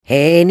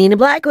Hey, Nina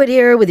Blackwood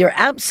here with your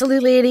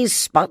Absolutely 80s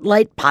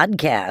Spotlight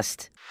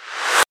podcast.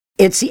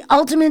 It's the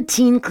ultimate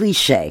teen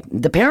cliche.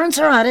 The parents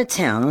are out of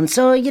town,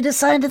 so you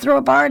decide to throw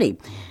a party.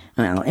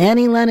 Well,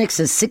 Annie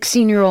Lennox's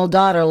 16-year-old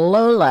daughter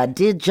Lola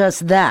did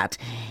just that,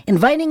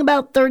 inviting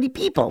about 30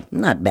 people.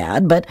 Not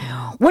bad, but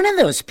one of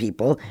those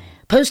people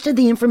posted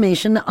the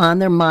information on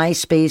their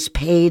MySpace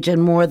page,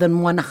 and more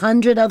than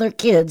 100 other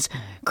kids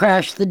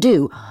crashed the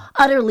do,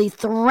 utterly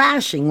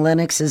thrashing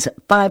Lennox's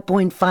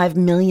 $5.5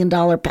 million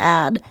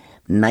pad.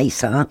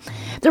 Nice, huh?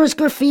 There was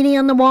graffiti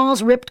on the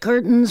walls, ripped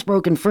curtains,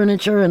 broken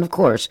furniture, and of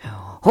course,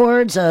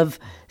 hordes of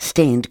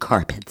stained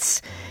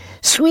carpets.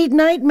 Sweet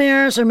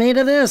nightmares are made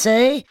of this,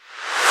 eh?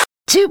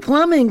 Two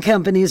plumbing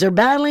companies are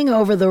battling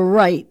over the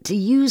right to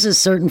use a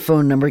certain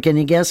phone number. Can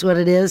you guess what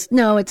it is?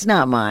 No, it's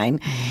not mine.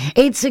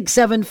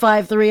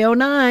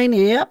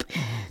 867-5309. Yep.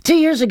 2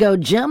 years ago,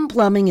 Gem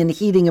Plumbing and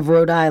Heating of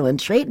Rhode Island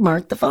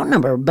trademarked the phone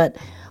number, but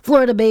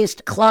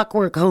Florida-based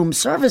Clockwork Home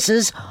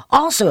Services,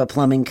 also a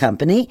plumbing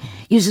company,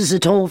 uses a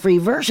toll-free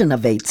version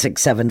of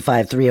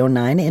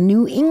 867-5309 in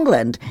New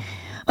England.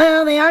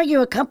 Well, they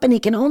argue a company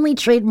can only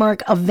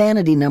trademark a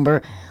vanity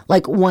number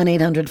like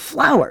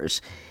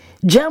 1-800-Flowers.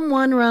 Gem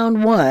won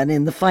round one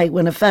in the fight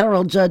when a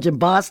federal judge in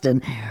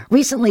Boston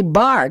recently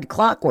barred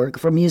Clockwork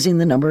from using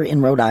the number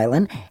in Rhode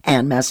Island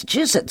and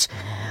Massachusetts.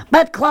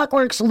 But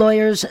Clockwork's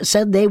lawyers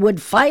said they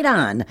would fight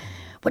on.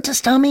 What does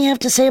Tommy have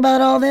to say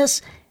about all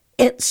this?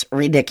 It's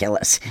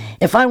ridiculous.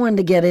 If I wanted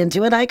to get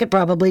into it, I could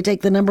probably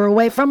take the number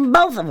away from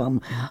both of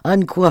them,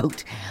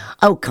 unquote.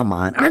 Oh, come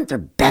on. Aren't there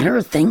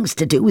better things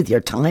to do with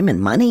your time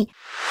and money?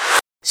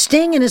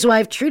 Sting and his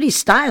wife Trudy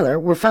Styler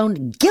were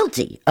found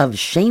guilty of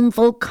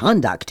shameful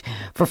conduct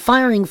for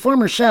firing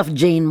former chef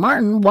Jane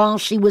Martin while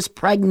she was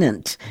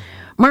pregnant.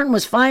 Martin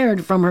was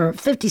fired from her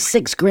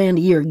 $56,000 a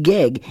year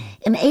gig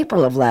in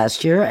April of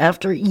last year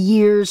after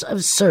years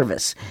of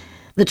service.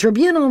 The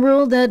tribunal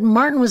ruled that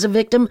Martin was a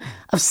victim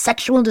of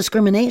sexual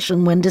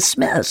discrimination when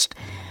dismissed.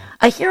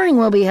 A hearing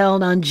will be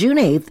held on June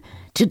 8th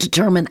to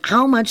determine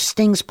how much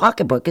Sting's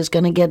pocketbook is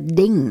going to get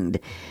dinged.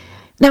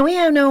 Now, we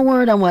have no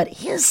word on what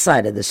his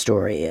side of the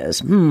story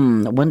is. I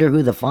wonder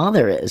who the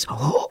father is.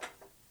 Oh,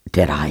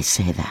 did I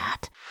say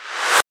that?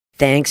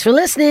 Thanks for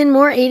listening.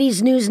 More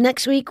 80s news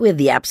next week with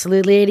the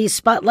Absolutely 80s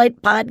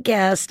Spotlight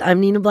podcast. I'm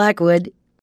Nina Blackwood.